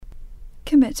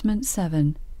Commitment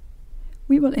 7.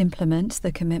 We will implement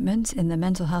the commitment in the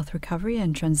Mental Health Recovery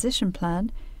and Transition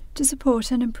Plan to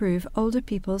support and improve older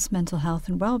people's mental health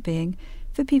and well-being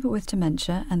for people with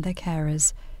dementia and their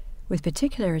carers, with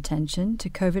particular attention to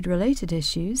COVID-related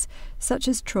issues such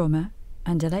as trauma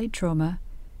and delayed trauma,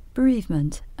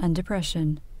 bereavement and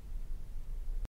depression.